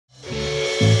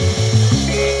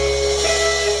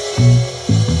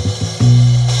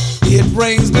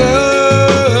brings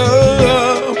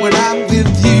love when I'm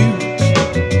with you.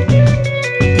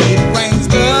 It brings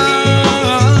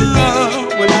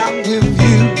love when I'm with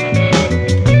you.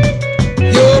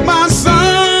 You're my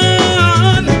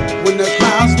sun when the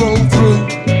clouds roll through.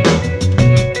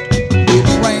 It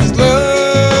brings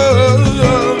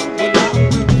love when I'm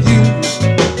with you.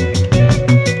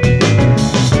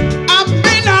 I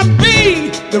may not be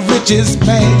the richest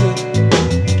man,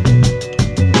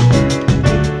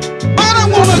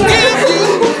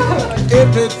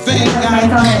 everything I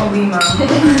can.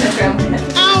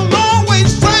 I'll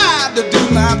always try to do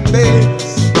my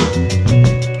best.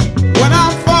 When I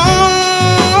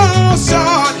fall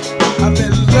short, I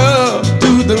let love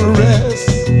do the rest.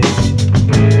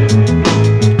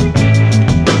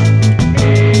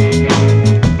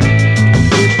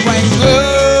 It brings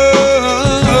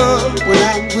love when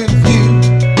I'm with you.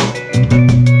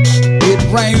 It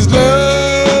brings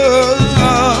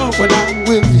love when I'm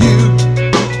with you.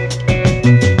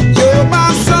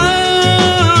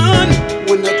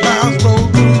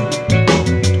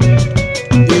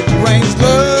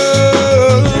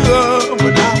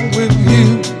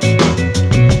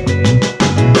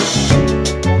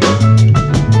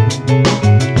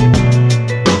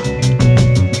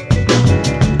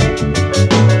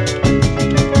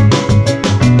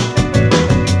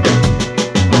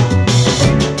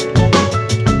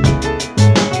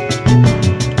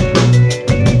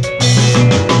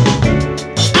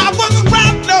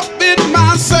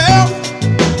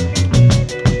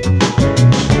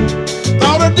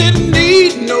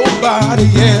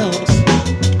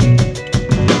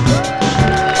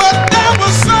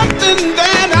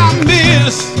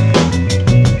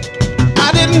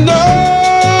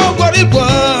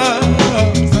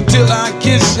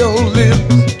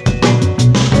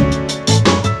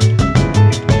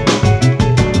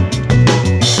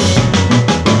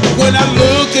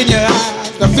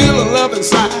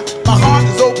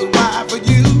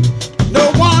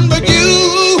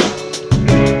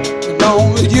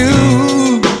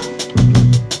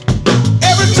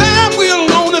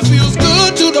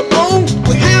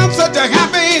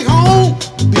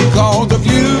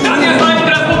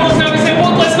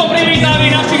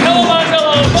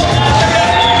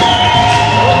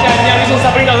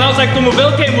 K tomu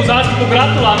veľkému zástupu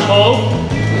gratulantov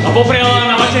a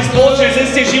popriala na vašej spoločnej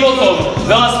ceste životom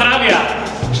veľa zdravia,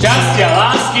 šťastia,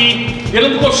 lásky,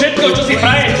 jednoducho všetko, čo si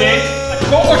prajete. Tak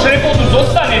koľko šrepov tu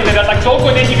zostane teda, tak toľko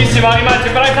detí by ste mali mať,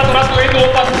 že práve sa to na tú jednu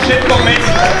opasku všetko v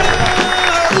meste.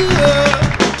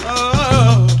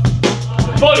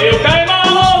 Polievka je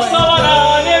málo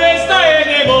slovaná, nevesta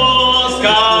je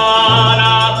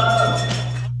neboskána.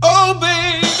 Oh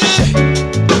baby,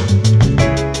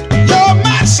 you're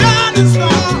my shining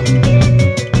star.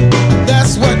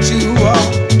 That's what you are.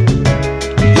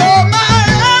 You're my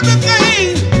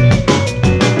everything.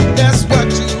 That's what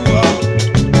you are.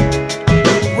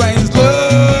 It rains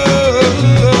love.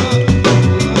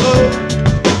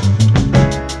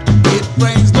 It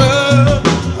rains love.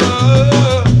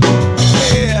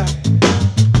 Yeah.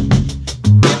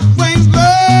 It rains love.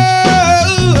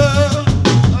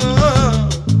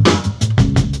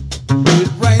 It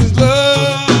rains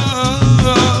love.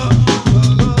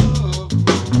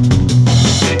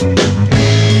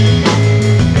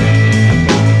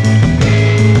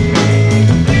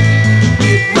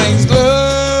 It rains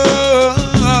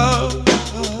love.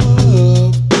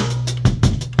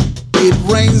 It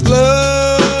rains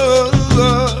love.